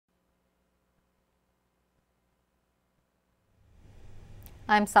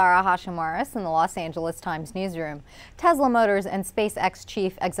I'm Sarah Hashim-Waris in the Los Angeles Times newsroom. Tesla Motors and SpaceX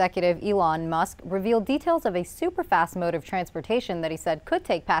chief executive Elon Musk revealed details of a super-fast mode of transportation that he said could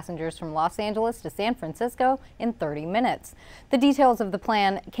take passengers from Los Angeles to San Francisco in 30 minutes. The details of the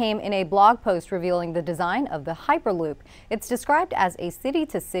plan came in a blog post revealing the design of the Hyperloop. It's described as a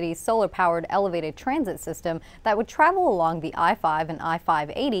city-to-city solar-powered elevated transit system that would travel along the I-5 and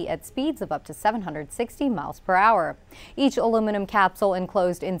I-580 at speeds of up to 760 miles per hour. Each aluminum capsule enclosed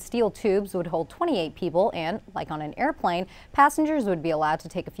in steel tubes would hold 28 people and, like on an airplane, passengers would be allowed to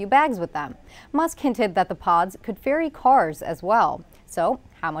take a few bags with them. Musk hinted that the pods could ferry cars as well. So,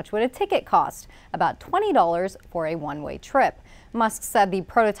 how much would a ticket cost? About $20 for a one-way trip. Musk said the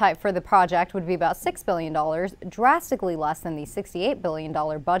prototype for the project would be about $6 billion, drastically less than the $68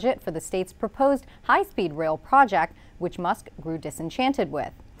 billion budget for the state's proposed high-speed rail project, which Musk grew disenchanted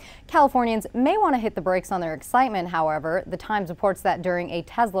with. Californians may want to hit the brakes on their excitement, however. The Times reports that during a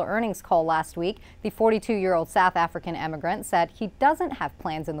Tesla earnings call last week, the 42-year-old South African immigrant said he doesn't have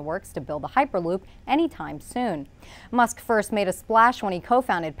plans in the works to build a Hyperloop anytime soon. Musk first made a splash when he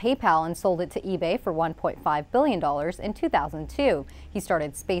co-founded PayPal and sold it to eBay for $1.5 billion in 2002. He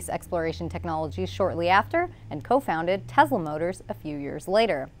started space exploration technologies shortly after and co-founded Tesla Motors a few years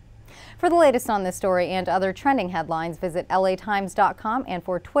later. For the latest on this story and other trending headlines, visit LATimes.com, and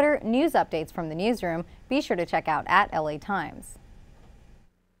for Twitter news updates from the newsroom, be sure to check out @LATimes.